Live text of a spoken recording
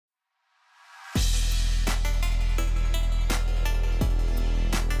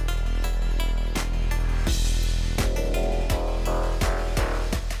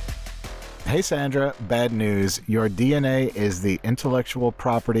Hey Sandra, bad news. Your DNA is the intellectual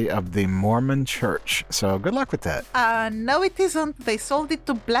property of the Mormon Church, so good luck with that. No, it isn't. They sold it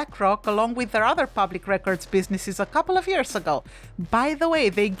to BlackRock along with their other public records businesses a couple of years ago. By the way,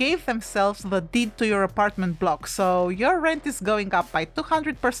 they gave themselves the deed to your apartment block, so your rent is going up by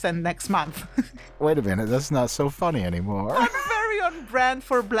 200% next month. Wait a minute, that's not so funny anymore. I'm very on brand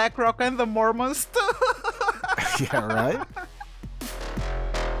for BlackRock and the Mormons too. Yeah, right?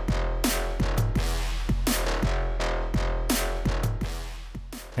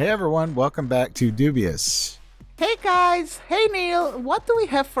 Hey everyone, welcome back to Dubious. Hey guys, hey Neil, what do we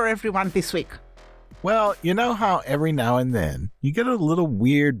have for everyone this week? Well, you know how every now and then you get a little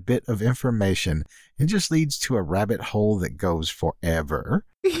weird bit of information and it just leads to a rabbit hole that goes forever?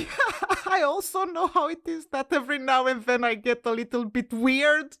 Yeah, I also know how it is that every now and then I get a little bit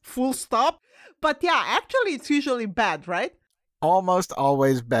weird, full stop. But yeah, actually it's usually bad, right? Almost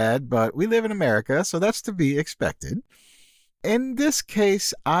always bad, but we live in America, so that's to be expected. In this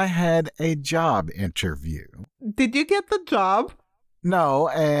case, I had a job interview. Did you get the job? No,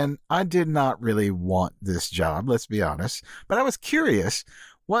 and I did not really want this job, let's be honest, but I was curious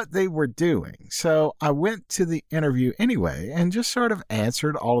what they were doing. So I went to the interview anyway and just sort of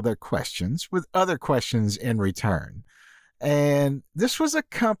answered all of their questions with other questions in return. And this was a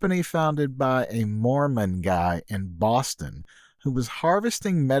company founded by a Mormon guy in Boston who was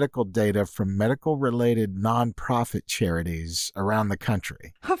harvesting medical data from medical-related nonprofit charities around the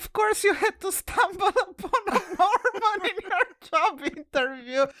country. Of course you had to stumble upon a Mormon in your job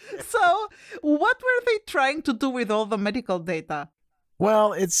interview. So, what were they trying to do with all the medical data?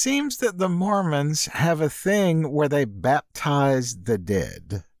 Well, it seems that the Mormons have a thing where they baptize the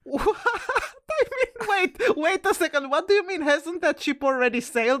dead. What? I mean, wait a second. What do you mean? Hasn't that ship already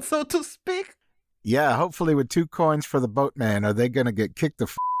sailed, so to speak? Yeah, hopefully with 2 coins for the boatman, are they going to get kicked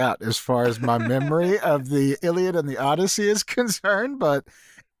the out as far as my memory of the Iliad and the Odyssey is concerned. But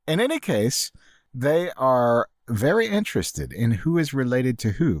in any case, they are very interested in who is related to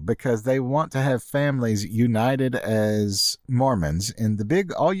who because they want to have families united as Mormons in the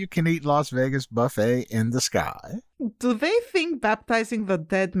big all-you-can-eat Las Vegas buffet in the sky. Do they think baptizing the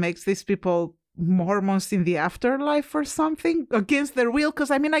dead makes these people Mormons in the afterlife or something against their will?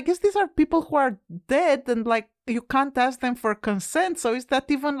 Because I mean, I guess these are people who are dead and like you can't ask them for consent. So is that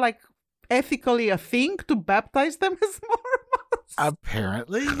even like ethically a thing to baptize them as Mormons?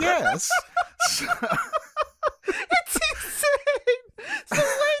 Apparently, yes. It's insane. So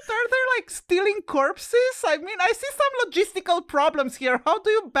wait, are they like stealing corpses? I mean, I see some logistical problems here. How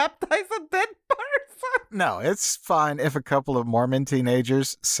do you baptize a dead person? No, it's fine if a couple of Mormon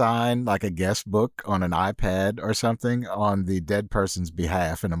teenagers sign like a guest book on an iPad or something on the dead person's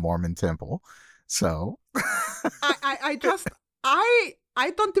behalf in a Mormon temple. So I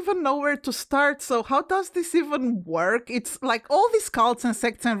don't even know where to start. So how does this even work? It's like all these cults and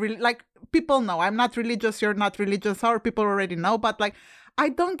sects and like people know I'm not religious, you're not religious, our people already know, but like I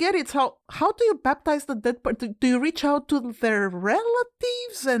don't get it. So how do you baptize the dead person? Do you reach out to their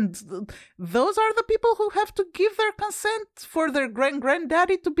relatives? And those are the people who have to give their consent for their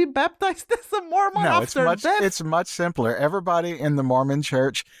granddaddy to be baptized as a Mormon after death? It's much simpler. Everybody in the Mormon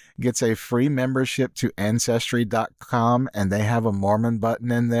church gets a free membership to Ancestry.com, and they have a Mormon button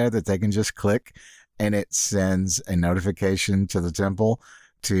in there that they can just click, and it sends a notification to the temple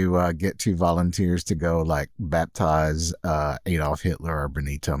to get 2 volunteers to go like baptize Adolf Hitler or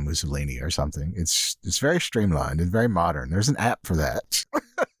Benito Mussolini or something. It's very streamlined. It's very modern. There's an app for that.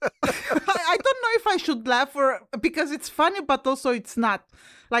 I don't know if I should laugh or because it's funny, but also it's not.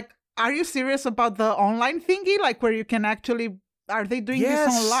 Like, are you serious about the online thingy? Like where you can actually, are they doing this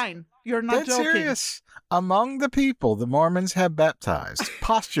online? You're not joking. Serious. Among the people the Mormons have baptized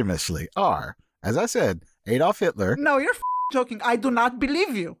posthumously are, as I said, Adolf Hitler. No, you're joking. I do not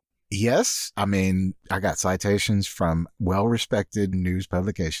believe you. Yes. I mean, I got citations from well-respected news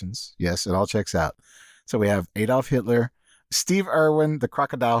publications. Yes, it all checks out. So we have Adolf Hitler, Steve Irwin, the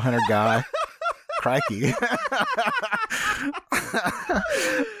crocodile hunter guy. Crikey.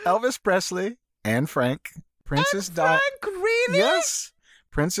 Elvis Presley, Anne Frank, Princess Diana. Really? Yes.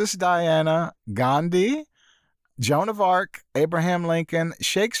 Princess Diana, Gandhi, Joan of Arc, Abraham Lincoln,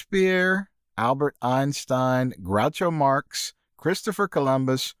 Shakespeare, Albert Einstein, Groucho Marx, Christopher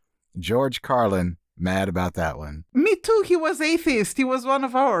Columbus, George Carlin. Mad about that one. Me too. He was atheist. He was one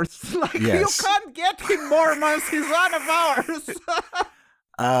of ours. Like, yes. You can't get him Mormons. He's one of ours.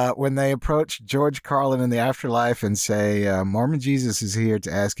 When they approach George Carlin in the afterlife and say, Mormon Jesus is here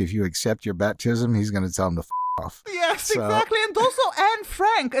to ask if you accept your baptism, he's going to tell them to off. Yes, exactly. And also Anne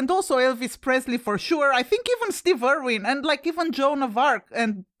Frank and also Elvis Presley for sure. I think even Steve Irwin and like even Joan of Arc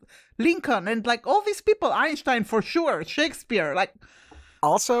and Lincoln, and like all these people, Einstein for sure, Shakespeare, like.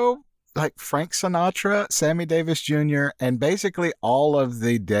 Also, like Frank Sinatra, Sammy Davis Jr., and basically all of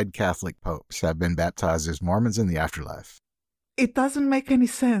the dead Catholic popes have been baptized as Mormons in the afterlife. It doesn't make any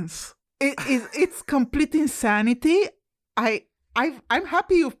sense. It's complete insanity. I'm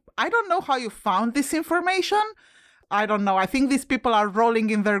happy you. I don't know how you found this information. I don't know. I think these people are rolling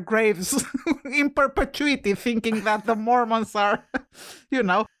in their graves in perpetuity, thinking that the Mormons are, you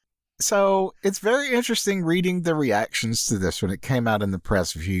know. So it's very interesting reading the reactions to this when it came out in the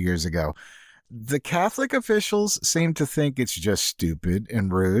press a few years ago. The Catholic officials seem to think it's just stupid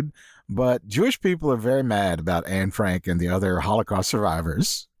and rude, but Jewish people are very mad about Anne Frank and the other Holocaust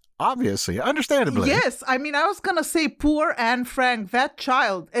survivors. Obviously, understandably. Yes, I mean, I was going to say poor Anne Frank, that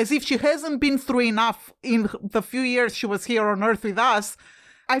child, as if she hasn't been through enough in the few years she was here on Earth with us.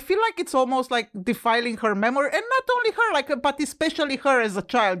 I feel like it's almost like defiling her memory, and not only her, like, but especially her as a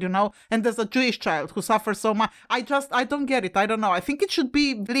child, you know, and as a Jewish child who suffers so much. I don't get it. I don't know. I think it should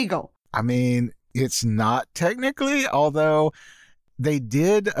be legal. I mean, it's not technically, although they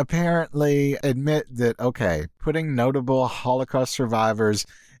did apparently admit that, okay, putting notable Holocaust survivors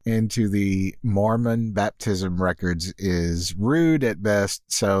into the Mormon baptism records is rude at best,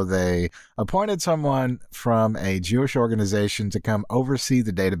 so they appointed someone from a Jewish organization to come oversee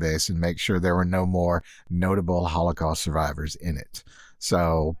the database and make sure there were no more notable Holocaust survivors in it.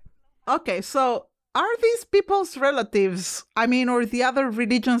 So, okay, so are these people's relatives, I mean, or the other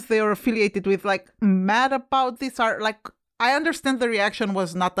religions they are affiliated with, like, mad about this? Are like, I understand the reaction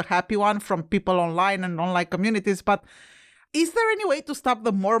was not a happy one from people online and online communities, but is there any way to stop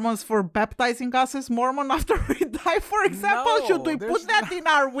the Mormons for baptizing us as Mormon after we die, for example? No, should we put that in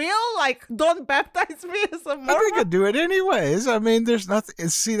our will? Like, don't baptize me as a Mormon? They could do it anyways. I mean, there's nothing.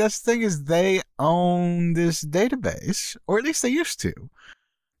 See, that's the thing is they own this database, or at least they used to.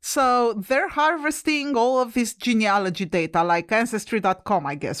 So they're harvesting all of this genealogy data, like Ancestry.com,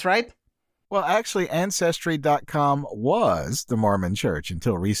 I guess, right? Well, actually, Ancestry.com was the Mormon Church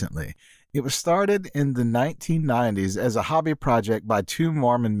until recently. It was started in the 1990s as a hobby project by two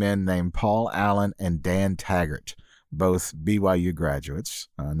Mormon men named Paul Allen and Dan Taggart, both BYU graduates,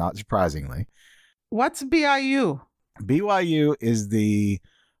 not surprisingly. What's BYU? BYU is the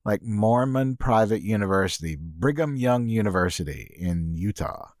Mormon private university, Brigham Young University in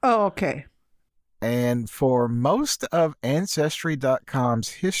Utah. Oh, okay. And for most of Ancestry.com's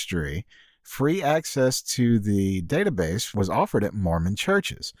history, free access to the database was offered at Mormon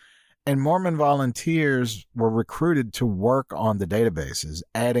churches. And Mormon volunteers were recruited to work on the databases,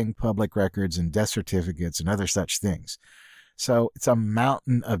 adding public records and death certificates and other such things. So it's a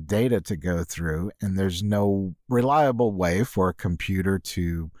mountain of data to go through, and there's no reliable way for a computer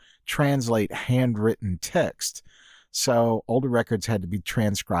to translate handwritten text. So older records had to be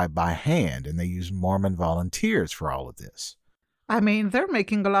transcribed by hand, and they used Mormon volunteers for all of this. I mean, they're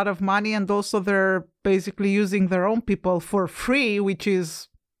making a lot of money, and also they're basically using their own people for free, which is,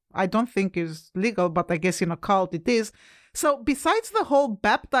 I don't think is legal, but I guess in a cult it is. So besides the whole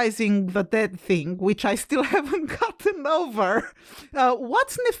baptizing the dead thing, which I still haven't gotten over,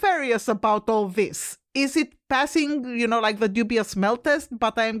 what's nefarious about all this? Is it passing, like the dubious smell test?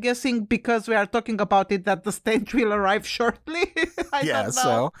 But I'm guessing because we are talking about it that the stench will arrive shortly. I don't know.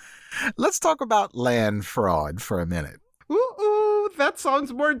 So let's talk about land fraud for a minute. Ooh, that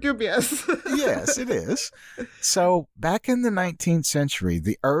sounds more dubious. Yes, it is. So back in the 19th century,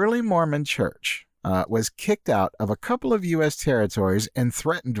 the early Mormon church was kicked out of a couple of U.S. territories and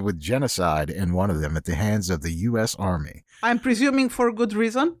threatened with genocide in one of them at the hands of the U.S. Army. I'm presuming for good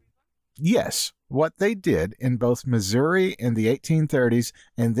reason? Yes. What they did in both Missouri in the 1830s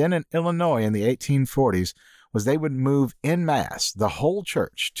and then in Illinois in the 1840s was they would move en masse, the whole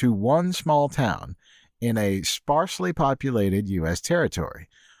church, to one small town in a sparsely populated U.S. territory.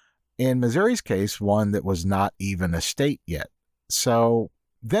 In Missouri's case, one that was not even a state yet. So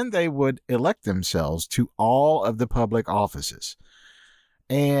then they would elect themselves to all of the public offices.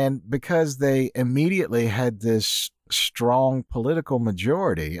 And because they immediately had this strong political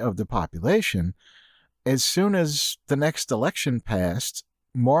majority of the population, as soon as the next election passed,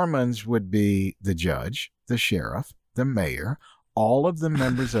 Mormons would be the judge, the sheriff, the mayor, all of the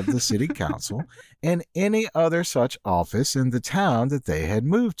members of the city council, and any other such office in the town that they had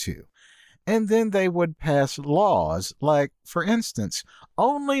moved to. And then they would pass laws like, for instance,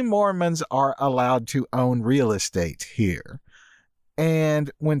 only Mormons are allowed to own real estate here. And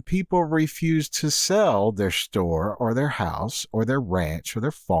when people refused to sell their store or their house or their ranch or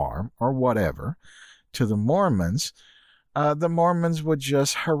their farm or whatever to the Mormons would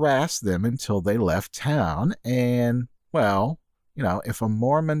just harass them until they left town and, well, if a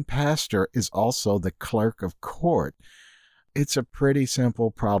Mormon pastor is also the clerk of court, it's a pretty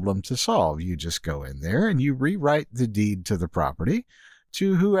simple problem to solve. You just go in there and you rewrite the deed to the property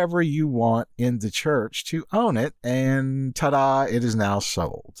to whoever you want in the church to own it, and ta-da, it is now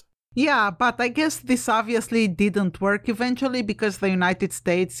sold. Yeah, but I guess this obviously didn't work eventually because the United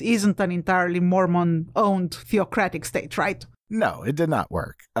States isn't an entirely Mormon-owned theocratic state, right? No, it did not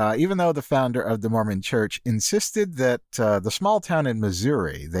work. Even though the founder of the Mormon Church insisted that the small town in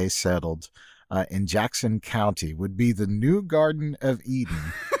Missouri they settled in Jackson County would be the new Garden of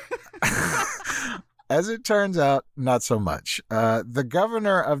Eden. As it turns out, not so much. The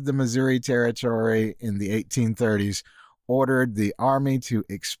governor of the Missouri Territory in the 1830s ordered the army to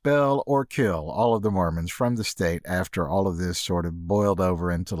expel or kill all of the Mormons from the state after all of this sort of boiled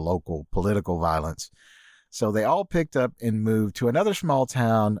over into local political violence. So they all picked up and moved to another small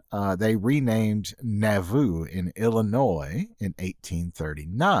town they renamed Nauvoo in Illinois in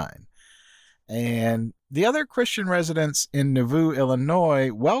 1839. And the other Christian residents in Nauvoo,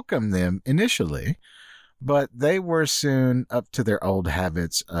 Illinois welcomed them initially, but they were soon up to their old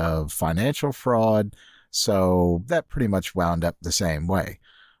habits of financial fraud, so that pretty much wound up the same way.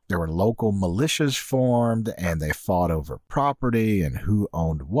 There were local militias formed, and they fought over property and who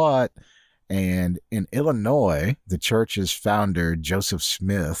owned what. And in Illinois, the church's founder, Joseph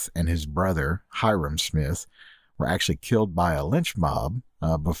Smith, and his brother, Hiram Smith, were actually killed by a lynch mob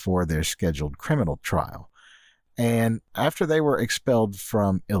before their scheduled criminal trial. And after they were expelled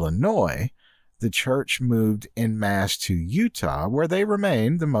from Illinois, the church moved en masse to Utah, where they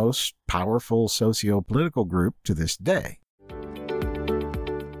remain the most powerful socio-political group to this day.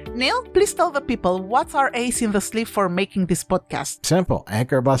 Neil, please tell the people what's our ace in the sleeve for making this podcast. Simple.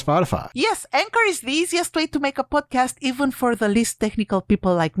 Anchor by Spotify. Yes, Anchor is the easiest way to make a podcast, even for the least technical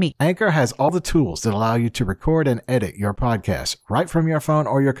people like me. Anchor has all the tools that allow you to record and edit your podcast right from your phone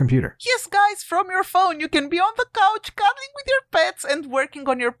or your computer. Yes, guys, from your phone. You can be on the couch, cuddling with your pets, and working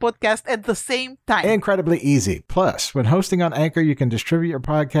on your podcast at the same time. Incredibly easy. Plus, when hosting on Anchor, you can distribute your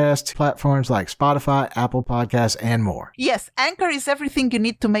podcast to platforms like Spotify, Apple Podcasts, and more. Yes, Anchor is everything you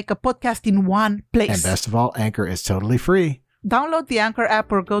need to make a podcast in one place. And best of all, Anchor is totally free. Download the Anchor app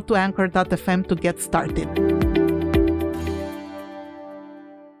or go to anchor.fm to get started.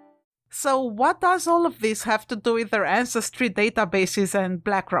 So what does all of this have to do with their ancestry databases and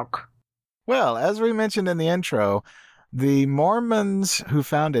BlackRock? Well, as we mentioned in the intro, the Mormons who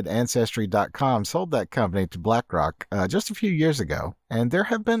founded Ancestry.com sold that company to BlackRock just a few years ago, and there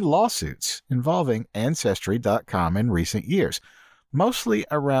have been lawsuits involving Ancestry.com in recent years, mostly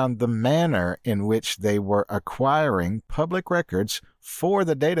around the manner in which they were acquiring public records for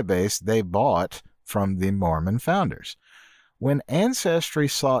the database they bought from the Mormon founders. When Ancestry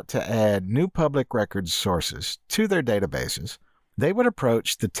sought to add new public records sources to their databases, they would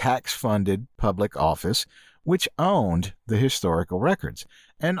approach the tax-funded public office which owned the historical records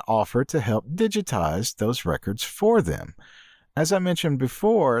and offer to help digitize those records for them. As I mentioned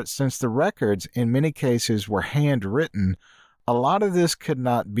before, since the records in many cases were handwritten, a lot of this could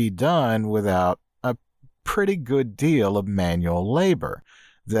not be done without a pretty good deal of manual labor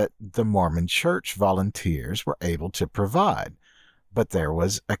that the Mormon Church volunteers were able to provide. But there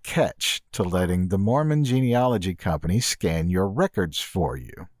was a catch to letting the Mormon Genealogy Company scan your records for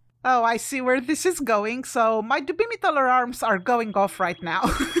you. Oh, I see where this is going, so my debimetal alarms are going off right now.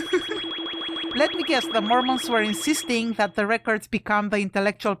 Let me guess, the Mormons were insisting that the records become the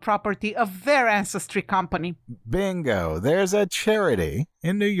intellectual property of their ancestry company. Bingo! There's a charity,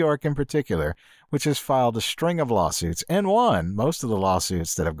 in New York in particular, which has filed a string of lawsuits, and won most of the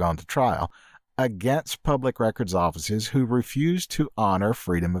lawsuits that have gone to trial, against public records offices who refuse to honor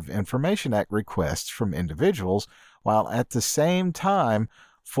Freedom of Information Act requests from individuals, while at the same time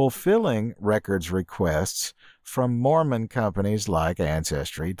fulfilling records requests from Mormon companies like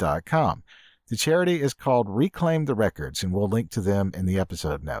Ancestry.com. The charity is called Reclaim the Records, and we'll link to them in the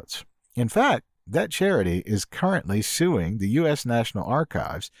episode notes. In fact, that charity is currently suing the U.S. National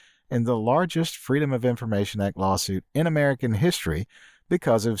Archives in the largest Freedom of Information Act lawsuit in American history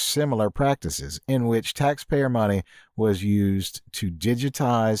because of similar practices in which taxpayer money was used to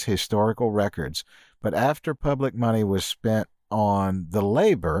digitize historical records, but after public money was spent on the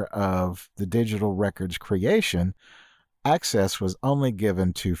labor of the digital records creation, access was only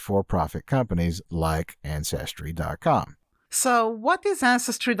given to for-profit companies like Ancestry.com. So what is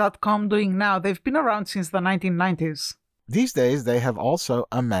Ancestry.com doing now? They've been around since the 1990s. These days, they have also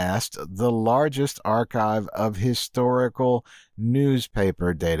amassed the largest archive of historical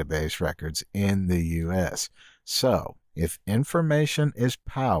newspaper database records in the U.S. So, if information is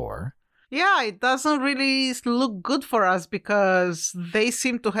power, Yeah, it doesn't really look good for us because they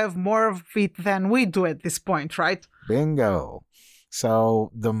seem to have more of it than we do at this point, right? Bingo. So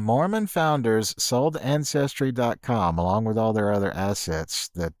the Mormon founders sold Ancestry.com along with all their other assets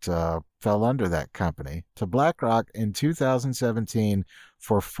that fell under that company to BlackRock in 2017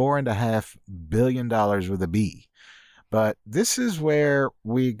 for $4.5 billion with a B. But this is where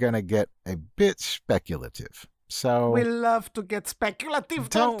we're going to get a bit speculative. We So, love to get speculative,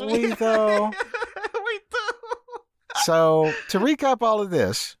 don't don't we? we, though? We do. So, to recap all of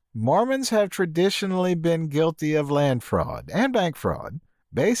this, Mormons have traditionally been guilty of land fraud and bank fraud,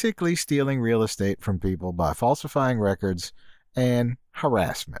 basically stealing real estate from people by falsifying records and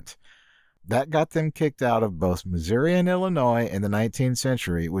harassment. That got them kicked out of both Missouri and Illinois in the 19th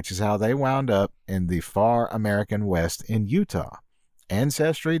century, which is how they wound up in the far American West in Utah.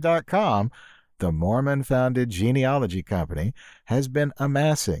 Ancestry.com, the Mormon founded genealogy company, has been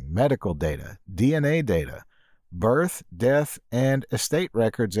amassing medical data, DNA data, birth, death, and estate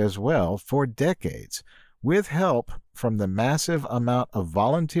records as well for decades, with help from the massive amount of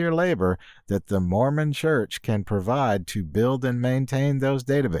volunteer labor that the Mormon Church can provide to build and maintain those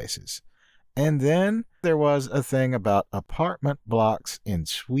databases. And then there was a thing about apartment blocks in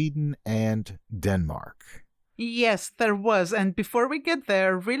Sweden and Denmark. Yes, there was. And before we get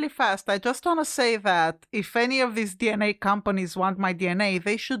there, really fast, I just want to say that if any of these DNA companies want my DNA,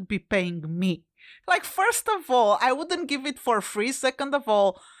 they should be paying me. Like, first of all, I wouldn't give it for free. Second of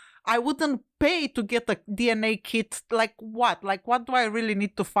all, I wouldn't pay to get a DNA kit. Like, what? Like, what do I really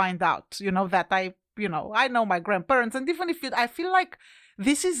need to find out? That I know my grandparents. And even if I feel like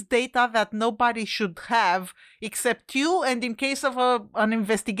this is data that nobody should have except you, and in case of an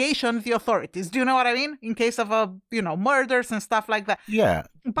investigation, the authorities. Do you know what I mean? In case of murders and stuff like that. Yeah.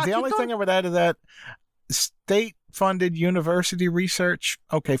 But the only thing I would add to that, state-funded university research,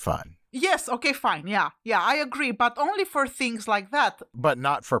 okay, fine. Yes, okay, fine. Yeah, I agree. But only for things like that. But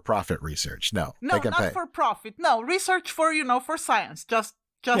not for profit research. No, No, they can not pay. for profit. No, research for, for science. Just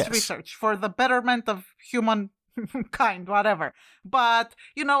Yes. research for the betterment of human kind, whatever. But,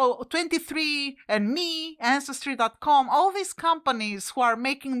 23andMe, Ancestry.com, all these companies who are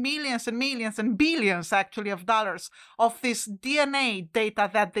making millions and millions and billions actually of dollars of this DNA data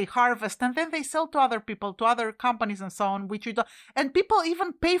that they harvest and then they sell to other people, to other companies and so on, which we don't, and people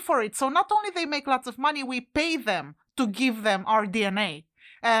even pay for it. So not only they make lots of money, we pay them to give them our DNA.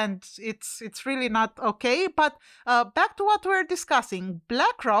 And it's really not okay. But back to what we're discussing.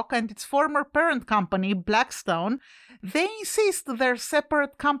 BlackRock and its former parent company, Blackstone, they insist they're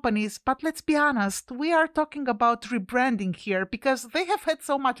separate companies. But let's be honest, we are talking about rebranding here because they have had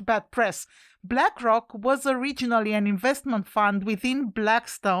so much bad press. BlackRock was originally an investment fund within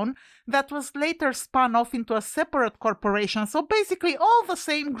Blackstone that was later spun off into a separate corporation. So basically all the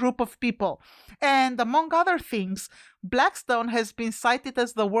same group of people. And among other things, Blackstone has been cited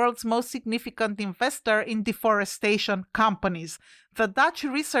as the world's most significant investor in deforestation companies. The Dutch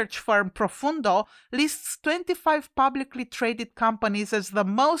research firm Profundo lists 25 publicly traded companies as the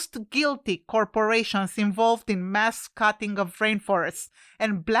most guilty corporations involved in mass cutting of rainforests,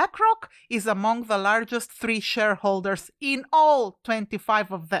 and BlackRock is among the largest 3 shareholders in all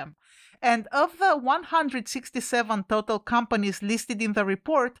 25 of them. And of the 167 total companies listed in the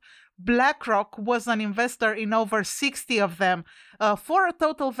report, BlackRock was an investor in over 60 of them for a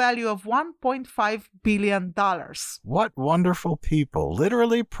total value of $1.5 billion. What wonderful people,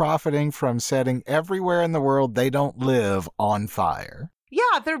 literally profiting from setting everywhere in the world they don't live on fire.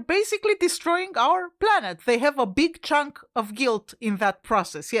 Yeah, they're basically destroying our planet. They have a big chunk of guilt in that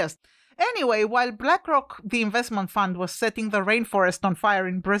process, yes. Anyway, while BlackRock, the investment fund, was setting the rainforest on fire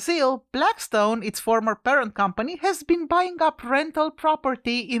in Brazil, Blackstone, its former parent company, has been buying up rental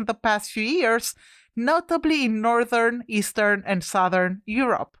property in the past few years, notably in northern, eastern, and southern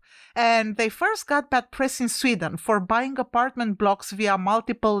Europe. And they first got bad press in Sweden for buying apartment blocks via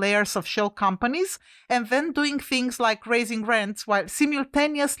multiple layers of shell companies and then doing things like raising rents while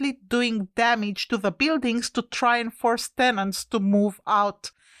simultaneously doing damage to the buildings to try and force tenants to move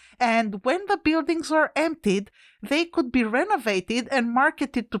out. And when the buildings were emptied, they could be renovated and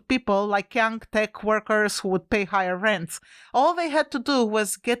marketed to people like young tech workers who would pay higher rents. All they had to do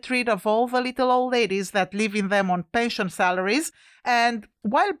was get rid of all the little old ladies that live in them on pension salaries. And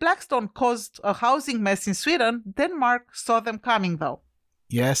while Blackstone caused a housing mess in Sweden, Denmark saw them coming though.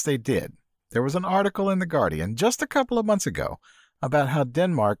 Yes, they did. There was an article in The Guardian just a couple of months ago about how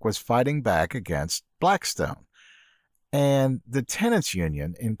Denmark was fighting back against Blackstone. And the tenants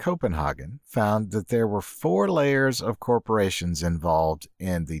union in Copenhagen found that there were 4 layers of corporations involved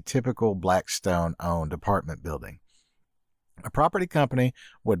in the typical Blackstone-owned apartment building. A property company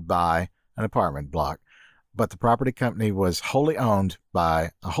would buy an apartment block, but the property company was wholly owned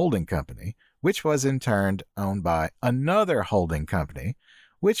by a holding company, which was in turn owned by another holding company,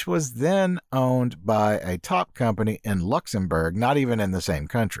 which was then owned by a top company in Luxembourg, not even in the same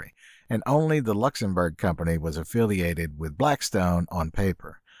country. And only the Luxembourg company was affiliated with Blackstone on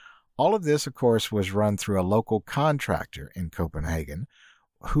paper. All of this, of course, was run through a local contractor in Copenhagen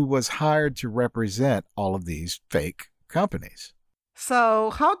who was hired to represent all of these fake companies. So,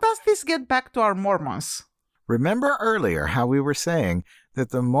 how does this get back to our Mormons? Remember earlier how we were saying that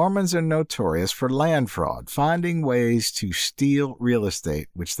the Mormons are notorious for land fraud, finding ways to steal real estate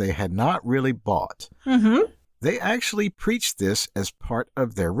which they had not really bought. Mm-hmm. They actually preach this as part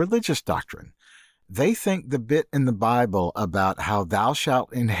of their religious doctrine. They think the bit in the Bible about how thou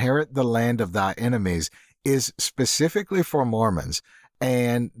shalt inherit the land of thy enemies is specifically for Mormons,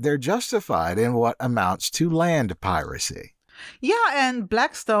 and they're justified in what amounts to land piracy. Yeah, and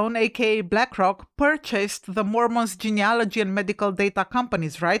Blackstone, aka BlackRock, purchased the Mormons' genealogy and medical data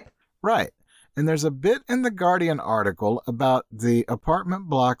companies, right? Right. And there's a bit in the Guardian article about the apartment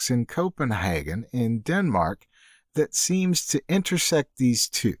blocks in Copenhagen in Denmark that seems to intersect these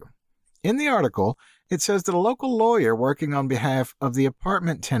two. In the article, it says that a local lawyer working on behalf of the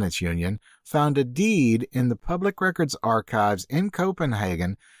apartment tenants union found a deed in the public records archives in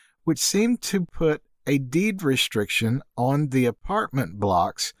Copenhagen which seemed to put a deed restriction on the apartment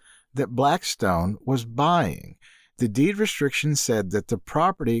blocks that Blackstone was buying. The deed restriction said that the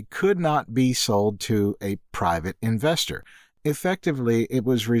property could not be sold to a private investor. Effectively, it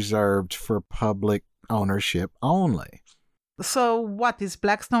was reserved for public ownership only. So what, is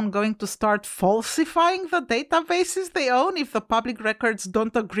Blackstone going to start falsifying the databases they own if the public records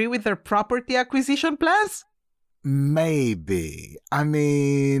don't agree with their property acquisition plans? Maybe. I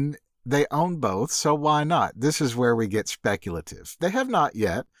mean, they own both, so why not? This is where we get speculative. They have not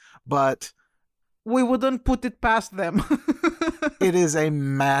yet, but we wouldn't put it past them. It is a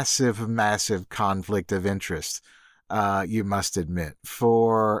massive, massive conflict of interest, you must admit,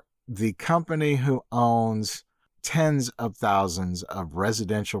 for the company who owns tens of thousands of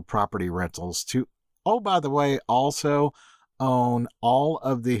residential property rentals to, oh, by the way, also own all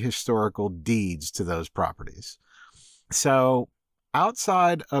of the historical deeds to those properties. So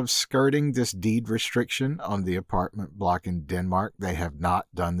outside of skirting this deed restriction on the apartment block in Denmark, they have not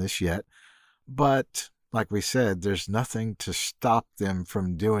done this yet. But like we said, there's nothing to stop them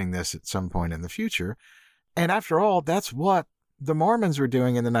from doing this at some point in the future. And after all, that's what the Mormons were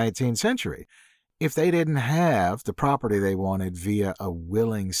doing in the 19th century. If they didn't have the property they wanted via a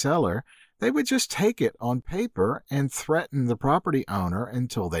willing seller, they would just take it on paper and threaten the property owner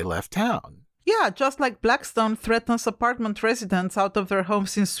until they left town. Yeah, just like Blackstone threatens apartment residents out of their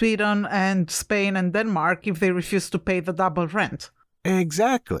homes in Sweden and Spain and Denmark if they refuse to pay the double rent.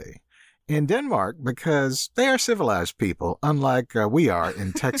 Exactly. In Denmark, because they are civilized people, unlike we are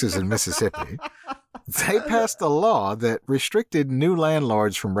in Texas and Mississippi, they passed a law that restricted new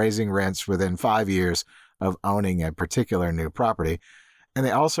landlords from raising rents within 5 years of owning a particular new property. And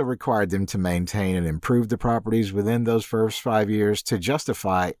they also required them to maintain and improve the properties within those first 5 years to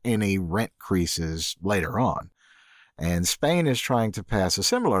justify any rent increases later on. And Spain is trying to pass a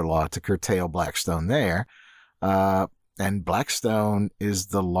similar law to curtail Blackstone there. And Blackstone is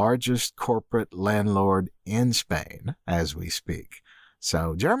the largest corporate landlord in Spain as we speak.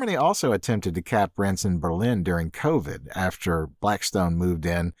 So Germany also attempted to cap rents in Berlin during COVID after Blackstone moved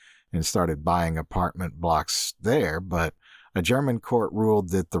in and started buying apartment blocks there, but a German court ruled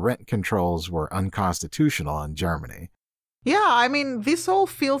that the rent controls were unconstitutional in Germany. Yeah, I mean, this all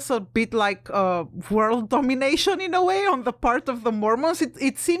feels a bit like world domination in a way on the part of the Mormons.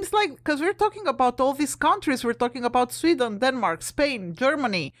 It seems like, because we're talking about all these countries, we're talking about Sweden, Denmark, Spain,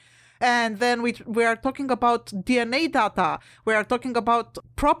 Germany, and then we are talking about DNA data, we are talking about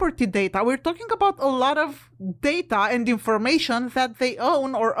property data, we're talking about a lot of data and information that they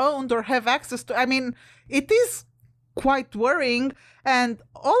own or owned or have access to. I mean, it is quite worrying, and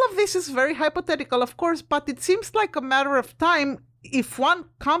all of this is very hypothetical, of course, but it seems like a matter of time if one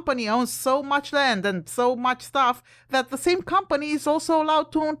company owns so much land and so much stuff that the same company is also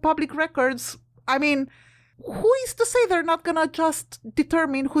allowed to own public records. I mean, who is to say they're not gonna just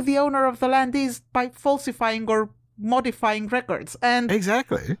determine who the owner of the land is by falsifying or modifying records? And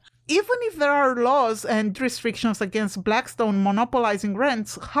exactly. Even if there are laws and restrictions against Blackstone monopolizing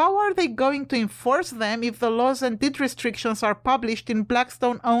rents, how are they going to enforce them if the laws and deed restrictions are published in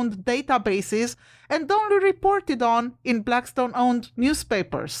Blackstone-owned databases and only reported on in Blackstone-owned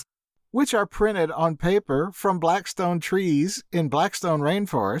newspapers? which are printed on paper from Blackstone trees in Blackstone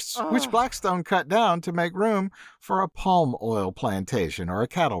rainforests, which Blackstone cut down to make room for a palm oil plantation or a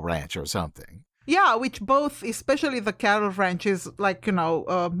cattle ranch or something. Yeah, which both, especially the cattle ranches, like,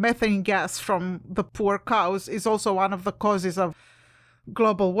 methane gas from the poor cows is also one of the causes of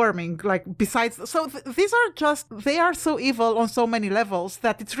global warming. Like, besides, so these are just, they are so evil on so many levels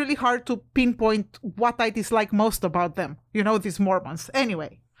that it's really hard to pinpoint what I dislike most about them. These Mormons.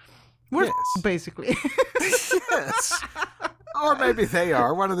 Anyway, we're basically. Yes. Or maybe they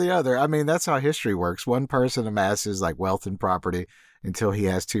are, one or the other. I mean, that's how history works. One person amasses like wealth and property until he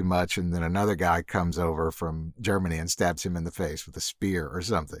has too much, and then another guy comes over from Germany and stabs him in the face with a spear or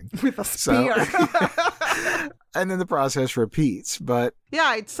something. With a spear. And then the process repeats. But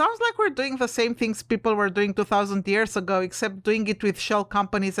yeah, it sounds like we're doing the same things people were doing 2,000 years ago, except doing it with shell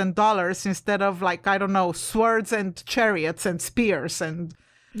companies and dollars instead of, like, I don't know, swords and chariots and spears and...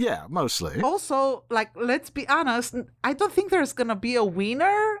 Yeah, mostly. Also, like, let's be honest, I don't think there's gonna be a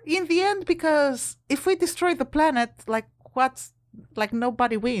winner in the end, because if we destroy the planet, like, what's... Like,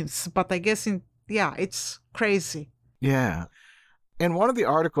 nobody wins. But I guess, it's crazy. Yeah. In one of the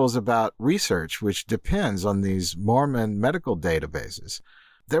articles about research which depends on these Mormon medical databases,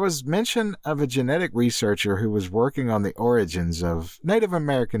 there was mention of a genetic researcher who was working on the origins of Native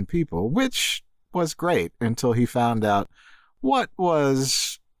American people, which was great until he found out what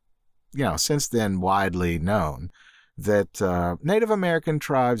was, since then widely known, that Native American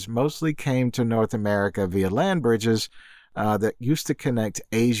tribes mostly came to North America via land bridges that used to connect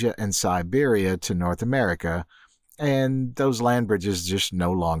Asia and Siberia to North America, and those land bridges just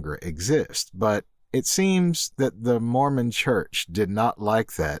no longer exist. But it seems that the Mormon Church did not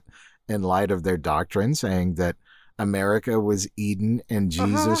like that in light of their doctrine, saying that America was Eden and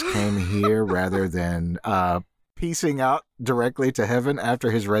Jesus came here rather than piecing out directly to heaven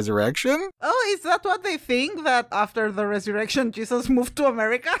after his resurrection. Oh, is that what they think? That after the resurrection, Jesus moved to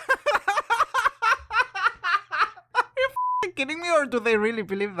America? Kidding me, or do they really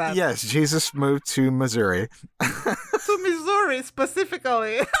believe that? Yes, Jesus moved to Missouri. To Missouri,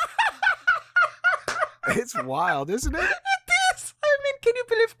 specifically. It's wild, isn't it? It is! I mean, can you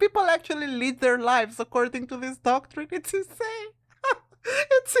believe people actually lead their lives according to this doctrine? It's insane.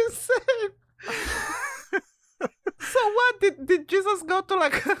 It's insane. So what? Did Jesus go to,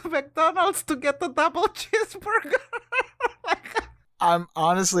 like, McDonald's to get a double cheeseburger? I'm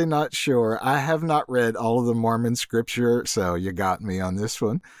honestly not sure. I have not read all of the Mormon scripture, so you got me on this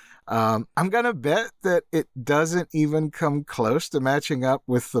one. I'm going to bet that it doesn't even come close to matching up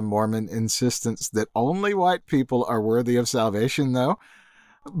with the Mormon insistence that only white people are worthy of salvation, though,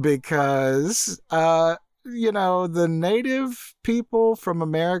 because, the native people from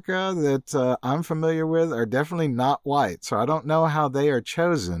America that I'm familiar with are definitely not white, so I don't know how they are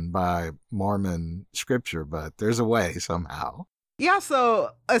chosen by Mormon scripture, but there's a way somehow. Yeah,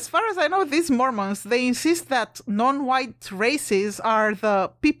 so as far as I know, these Mormons, they insist that non-white races are the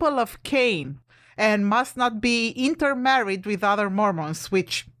people of Cain and must not be intermarried with other Mormons,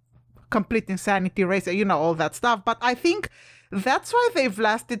 which complete insanity, race, all that stuff. But I think that's why they've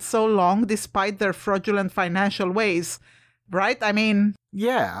lasted so long despite their fraudulent financial ways, right? I mean...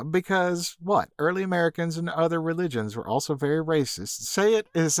 Yeah, because early Americans and other religions were also very racist. Say it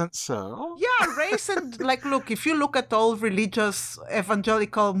isn't so. Yeah, race and, like, look, if you look at all religious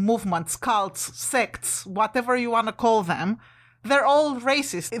evangelical movements, cults, sects, whatever you want to call them, they're all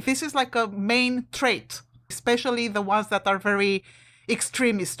racist. This is like a main trait, especially the ones that are very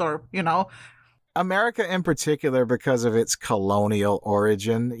extremist or, America in particular, because of its colonial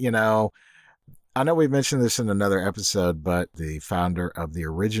origin, I know we mentioned this in another episode, but the founder of the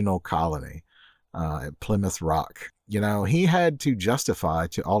original colony at Plymouth Rock, he had to justify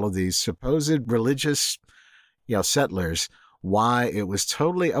to all of these supposed religious, settlers why it was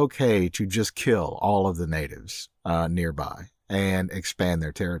totally okay to just kill all of the natives nearby and expand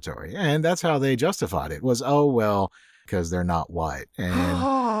their territory. And that's how they justified it was, because they're not white.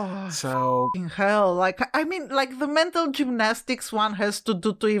 And so hell, like, I mean, like, the mental gymnastics one has to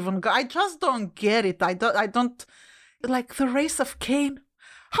do to even go. I just don't get it. I don't like the race of Cain.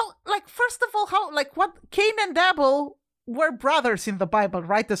 How, like, first of all, how, like, what, Cain and Abel were brothers in the Bible,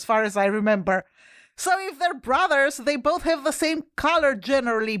 right? As far as I remember. So if they're brothers, they both have the same color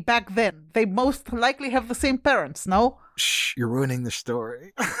generally back then. They most likely have the same parents, no? Shh, you're ruining the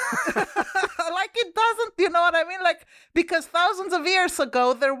story. Like, it doesn't, you know what I mean? Like, because thousands of years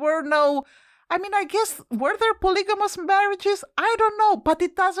ago, there were no, I mean, I guess, were there polygamous marriages? I don't know, but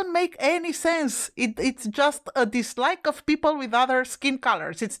it doesn't make any sense. It's just a dislike of people with other skin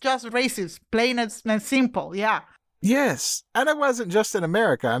colors. It's just racist, plain and simple, yeah. Yes, and it wasn't just in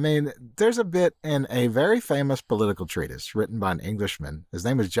America. I mean, there's a bit in a very famous political treatise written by an Englishman. His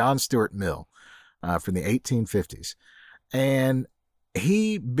name is John Stuart Mill, from the 1850s. And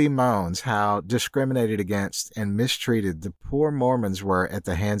he bemoans how discriminated against and mistreated the poor Mormons were at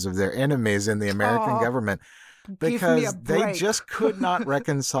the hands of their enemies in the American government, Give me a because they break. just could not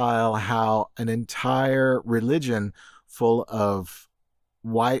reconcile how an entire religion full of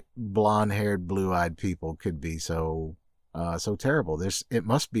white, blonde-haired, blue-eyed people could be so terrible. It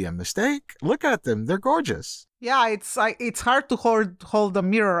must be a mistake. Look at them; they're gorgeous. Yeah, it's hard to hold the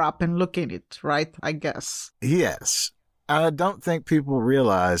mirror up and look in it, right? I guess. Yes, I don't think people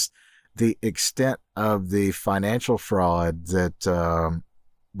realize the extent of the financial fraud that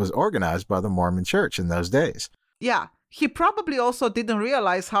was organized by the Mormon Church in those days. Yeah. He probably also didn't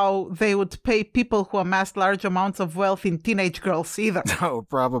realize how they would pay people who amassed large amounts of wealth in teenage girls either. No,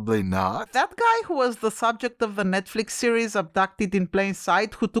 probably not. That guy who was the subject of the Netflix series Abducted in Plain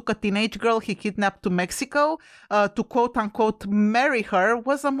Sight, who took a teenage girl he kidnapped to Mexico to quote unquote marry her,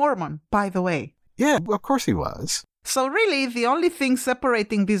 was a Mormon, by the way. Yeah, of course he was. So really, the only thing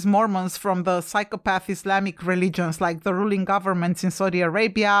separating these Mormons from the psychopath Islamic religions like the ruling governments in Saudi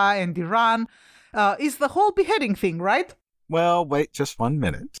Arabia and Iran is the whole beheading thing, right? Well, wait just 1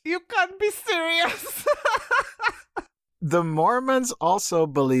 minute. You can't be serious. The Mormons also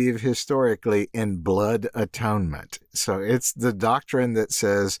believe historically in blood atonement. So it's the doctrine that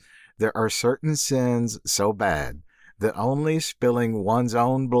says there are certain sins so bad that only spilling one's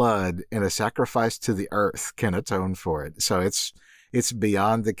own blood in a sacrifice to the earth can atone for it. So it's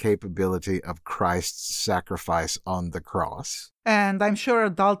beyond the capability of Christ's sacrifice on the cross. And I'm sure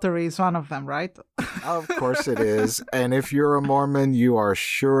adultery is one of them, right? Of course it is. And if you're a Mormon, you are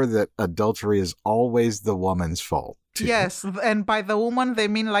sure that adultery is always the woman's fault. Yes, and by the woman, they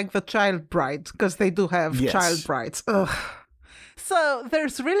mean like the child bride, because they do have child brides. Ugh. So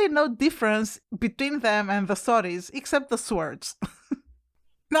there's really no difference between them and the Saudis, except the swords.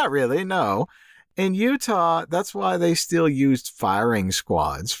 Not really, no. In Utah, that's why they still used firing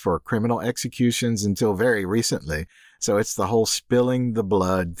squads for criminal executions until very recently. So it's the whole spilling the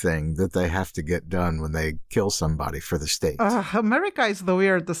blood thing that they have to get done when they kill somebody for the state. America is the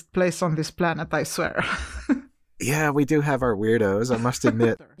weirdest place on this planet, I swear. Yeah, we do have our weirdos, I must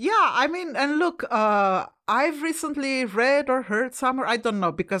admit. Yeah, I mean, and look, I've recently read or heard somewhere, I don't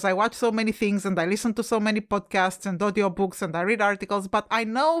know, because I watch so many things and I listen to so many podcasts and audiobooks and I read articles, but I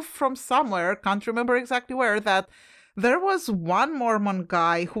know from somewhere, can't remember exactly where, that there was one Mormon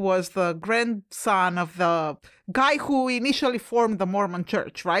guy who was the grandson of the guy who initially formed the Mormon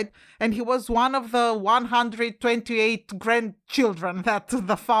church, right? And he was one of the 128 grandchildren that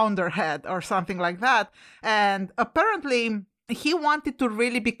the founder had or something like that. And apparently he wanted to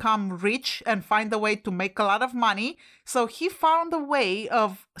really become rich and find a way to make a lot of money. So he found a way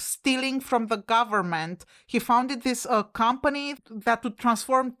of stealing from the government. He founded this company that would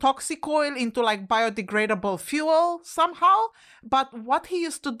transform toxic oil into like biodegradable fuel somehow. But what he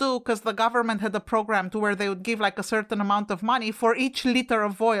used to do, because the government had a program to where they would give like a certain amount of money for each liter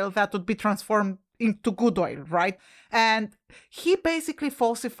of oil that would be transformed into good oil, right? And he basically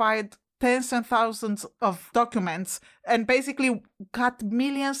falsified tens and thousands of documents and basically got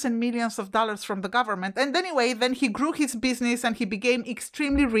millions and millions of dollars from the government. And anyway, then he grew his business and he became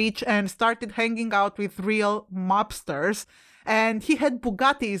extremely rich and started hanging out with real mobsters. And he had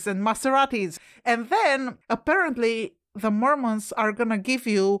Bugattis and Maseratis. And then apparently the Mormons are going to give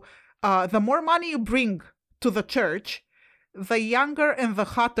you, the more money you bring to the church, the younger and the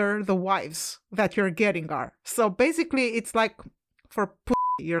hotter the wives that you're getting are. So basically it's like for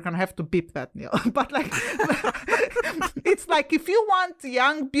you're gonna have to beep that, Neil. But like, it's like if you want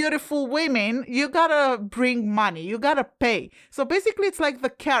young, beautiful women, you gotta bring money, you gotta pay. So basically, it's like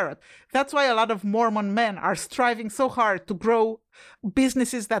the carrot. That's why a lot of Mormon men are striving so hard to grow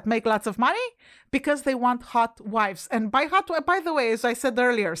businesses that make lots of money because they want hot wives. And by the way, as I said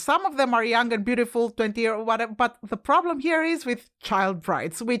earlier, some of them are young and beautiful, 20 or whatever. But the problem here is with child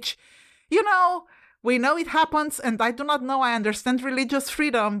brides, which, you know, we know it happens, and I do not know, I understand religious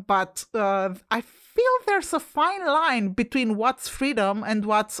freedom, but I feel there's a fine line between what's freedom and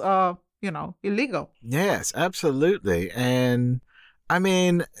what's, illegal. Yes, absolutely. And I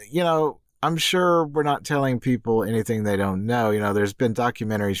mean, I'm sure we're not telling people anything they don't know. There's been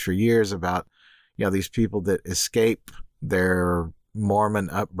documentaries for years about, these people that escape their Mormon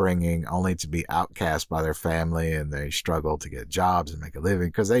upbringing only to be outcast by their family, and they struggle to get jobs and make a living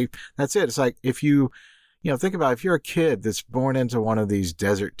because that's it. It's like if you think about if you're a kid that's born into one of these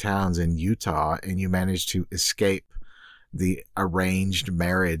desert towns in Utah and you manage to escape the arranged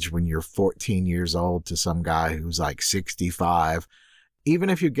marriage when you're 14 years old to some guy who's like 65. Even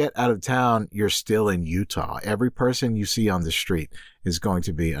if you get out of town, you're still in Utah. Every person you see on the street is going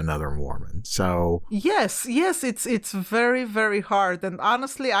to be another Mormon. So yes, it's very, very hard. And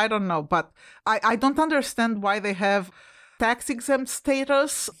honestly, I don't know, but I don't understand why they have tax exempt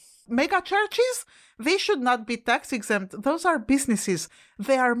status. Mega churches, they should not be tax exempt. Those are businesses.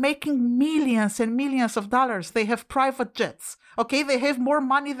 They are making millions and millions of dollars. They have private jets. Okay, they have more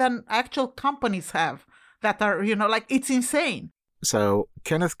money than actual companies have that are, like, it's insane. So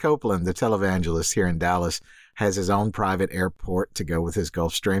Kenneth Copeland, the televangelist here in Dallas, has his own private airport to go with his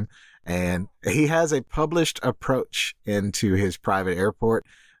Gulfstream. And he has a published approach into his private airport.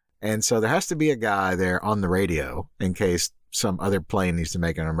 And so there has to be a guy there on the radio in case some other plane needs to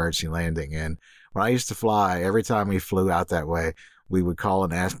make an emergency landing. And when I used to fly, every time we flew out that way, we would call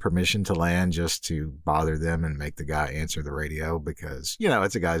and ask permission to land just to bother them and make the guy answer the radio because,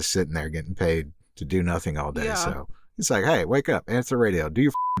 it's a guy sitting there getting paid to do nothing all day. Yeah. So it's like, hey, wake up, answer the radio, do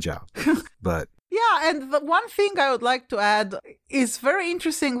your job. But yeah, and the one thing I would like to add is very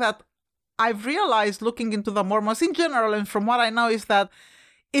interesting that I've realized looking into the Mormons in general, and from what I know, is that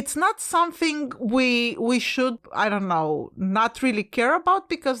it's not something we should, I don't know, not really care about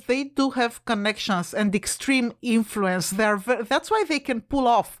because they do have connections and extreme influence. That's why they can pull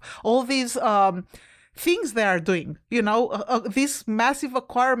off all these things they are doing, this massive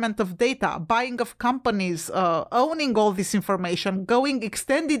acquirement of data, buying of companies, owning all this information,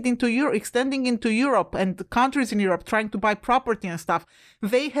 extending into Europe and countries in Europe, trying to buy property and stuff.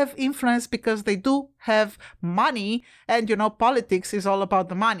 They have influence because they do have money, and politics is all about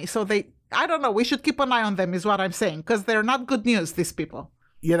the money. So I don't know, we should keep an eye on them is what I'm saying, because they're not good news, these people.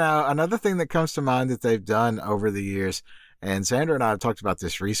 Another thing that comes to mind that they've done over the years, and Sandra and I have talked about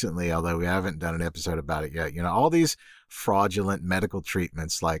this recently, although we haven't done an episode about it yet. All these fraudulent medical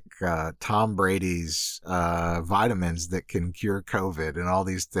treatments like Tom Brady's vitamins that can cure COVID and all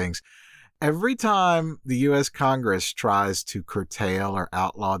these things. Every time the U.S. Congress tries to curtail or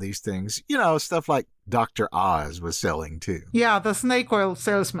outlaw these things, stuff like Dr. Oz was selling too. Yeah, the snake oil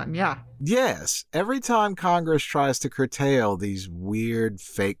salesman, yeah. Yes. Every time Congress tries to curtail these weird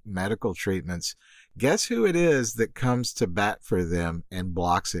fake medical treatments, guess who it is that comes to bat for them and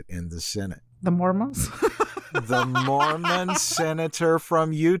blocks it in the Senate? The Mormons? The Mormon senator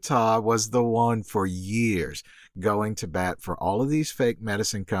from Utah was the one for years going to bat for all of these fake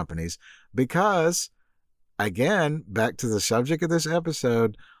medicine companies because, again, back to the subject of this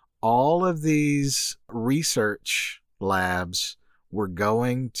episode, all of these research labs were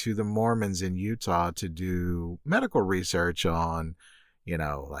going to the Mormons in Utah to do medical research on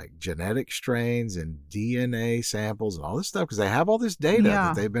like genetic strains and DNA samples and all this stuff because they have all this data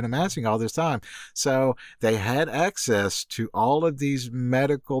that they've been amassing all this time. So they had access to all of these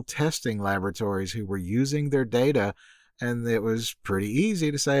medical testing laboratories who were using their data, and it was pretty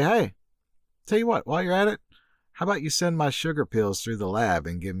easy to say, hey, tell you what, while you're at it, how about you send my sugar pills through the lab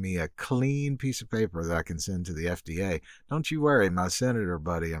and give me a clean piece of paper that I can send to the FDA? Don't you worry, my senator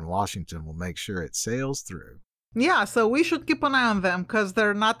buddy in Washington will make sure it sails through. Yeah, so we should keep an eye on them because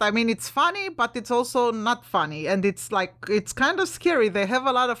they're not, it's funny, but it's also not funny. And it's kind of scary. They have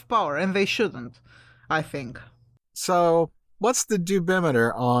a lot of power and they shouldn't, I think. So what's the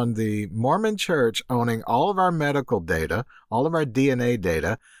dubimeter on the Mormon Church owning all of our medical data, all of our DNA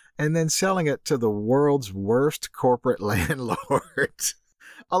data, and then selling it to the world's worst corporate landlord?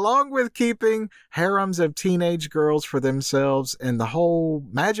 Along with keeping harems of teenage girls for themselves and the whole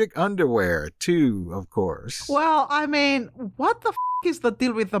magic underwear, too, of course. Well, what the is the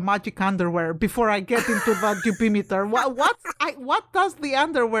deal with the magic underwear before I get into the dubimeter? What does the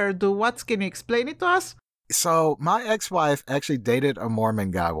underwear do? Can you explain it to us? So my ex-wife actually dated a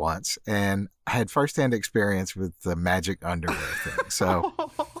Mormon guy once and had firsthand experience with the magic underwear thing. So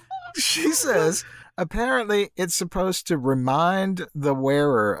she says apparently it's supposed to remind the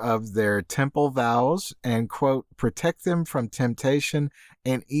wearer of their temple vows and, quote, protect them from temptation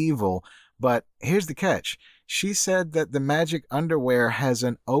and evil. But here's the catch. She said that the magic underwear has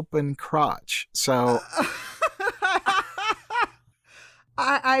an open crotch. So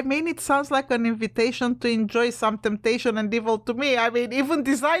it sounds like an invitation to enjoy some temptation and evil to me. Even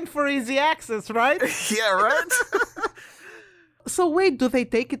designed for easy access, right? Yeah, right? So wait, do they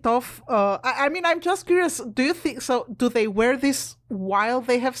take it off? I'm just curious. Do you think so? Do they wear this while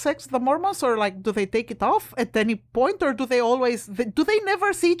they have sex, the Mormons, or do they take it off at any point, or do they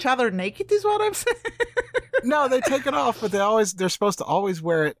never see each other naked? Is what I'm saying. No, they take it off, but they're supposed to always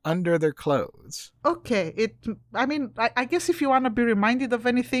wear it under their clothes. Okay, I guess if you want to be reminded of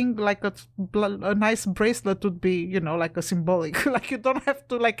anything, like a nice bracelet would be, like a symbolic. Like you don't have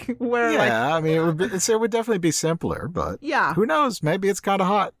to wear Yeah, it would definitely be simpler, but yeah. Who knows? Maybe it's kind of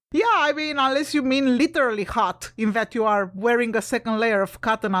hot. Yeah, unless you mean literally hot, in that you are wearing a second layer of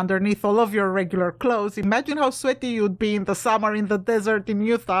cotton underneath all of your regular clothes. Imagine how sweaty you'd be in the summer in the desert in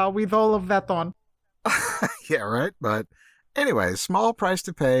Utah with all of that on. Yeah, right. But anyway, small price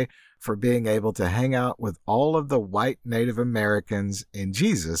to pay for being able to hang out with all of the white Native Americans and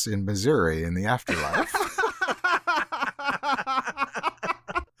Jesus in Missouri in the afterlife.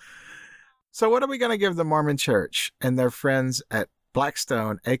 So what are we going to give the Mormon Church and their friends at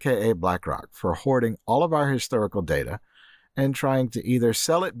Blackstone, aka BlackRock, for hoarding all of our historical data and trying to either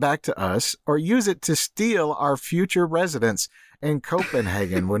sell it back to us or use it to steal our future residents in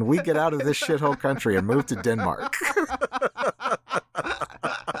Copenhagen when we get out of this shithole country and move to Denmark?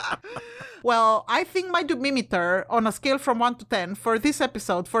 Well, I think my Dubimeter, on a scale from 1 to 10, for this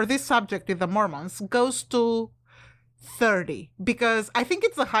episode, for this subject with the Mormons, goes to 30, because I think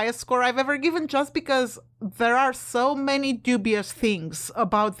it's the highest score I've ever given, just because there are so many dubious things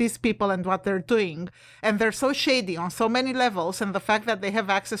about these people and what they're doing, and they're so shady on so many levels, and the fact that they have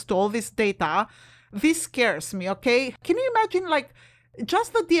access to all this data, this scares me, okay? Can you imagine,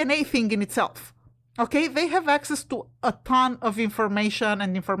 just the DNA thing in itself? Okay, they have access to a ton of information,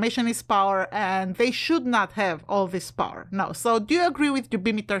 and information is power, and they should not have all this power. No. So do you agree with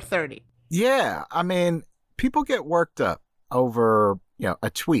Dubimeter 30? Yeah, people get worked up over, a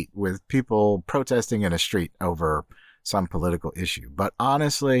tweet with people protesting in a street over some political issue. But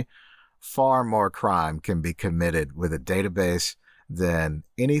honestly, far more crime can be committed with a database than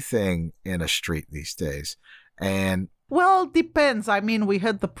anything in a street these days. And well, depends. We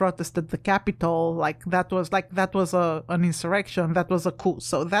had the protest at the Capitol. That was an insurrection. That was a coup.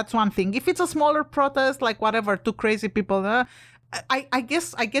 So that's one thing. If it's a smaller protest, whatever, two crazy people, I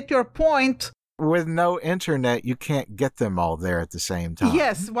guess I get your point. With no internet, you can't get them all there at the same time.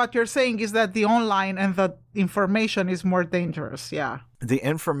 Yes, what you're saying is that the online and the information is more dangerous, yeah. The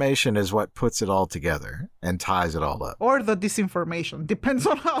information is what puts it all together and ties it all up. Or the disinformation. Depends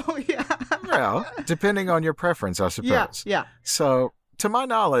on how, yeah. Well, depending on your preference, I suppose. Yeah. So, to my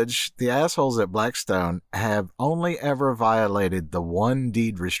knowledge, the assholes at Blackstone have only ever violated the one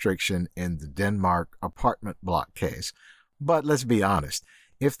deed restriction in the Denmark apartment block case. But let's be honest.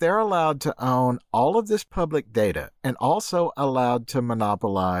 If they're allowed to own all of this public data and also allowed to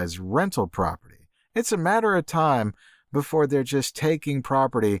monopolize rental property, it's a matter of time before they're just taking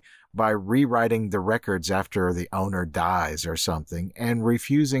property by rewriting the records after the owner dies or something and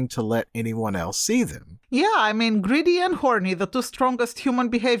refusing to let anyone else see them. Yeah, greedy and horny, the two strongest human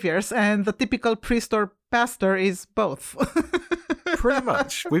behaviors, and the typical priest or pastor is both. Pretty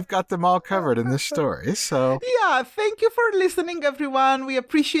much. We've got them all covered in this story, so... Yeah, thank you for listening, everyone. We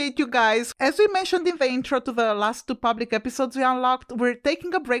appreciate you guys. As we mentioned in the intro to the last two public episodes we unlocked, we're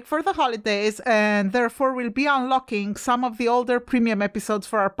taking a break for the holidays, and therefore we'll be unlocking some of the older premium episodes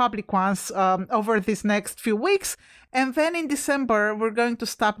for our public ones over these next few weeks. And then in December, we're going to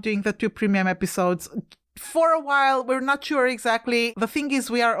stop doing the two premium episodes. For a while, we're not sure exactly. The thing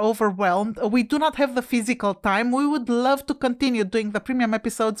is, we are overwhelmed. We do not have the physical time. We would love to continue doing the premium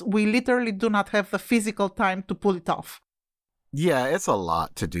episodes. We literally do not have the physical time to pull it off. Yeah, it's a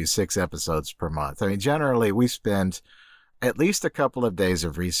lot to do 6 episodes per month. Generally, we spend at least a couple of days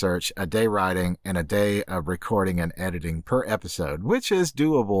of research, a day writing, and a day of recording and editing per episode, which is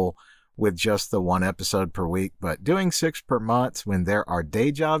doable with just the 1 episode per week. But doing 6 per month when there are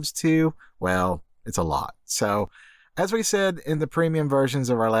day jobs too, well... it's a lot. So, as we said in the premium versions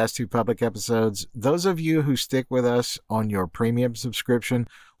of our last 2 public episodes, those of you who stick with us on your premium subscription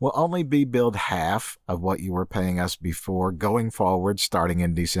will only be billed half of what you were paying us before going forward starting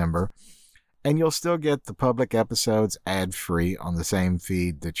in December. And you'll still get the public episodes ad-free on the same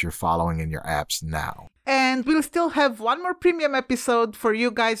feed that you're following in your apps now. And we'll still have 1 more premium episode for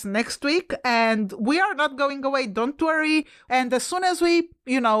you guys next week. And we are not going away, don't worry. And as soon as we,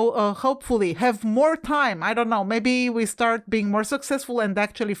 hopefully have more time, I don't know, maybe we start being more successful and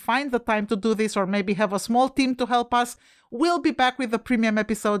actually find the time to do this, or maybe have a small team to help us, we'll be back with the premium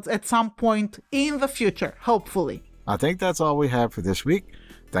episodes at some point in the future, hopefully. I think that's all we have for this week.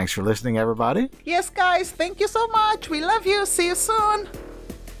 Thanks for listening, everybody. Yes, guys, thank you so much. We love you. See you soon.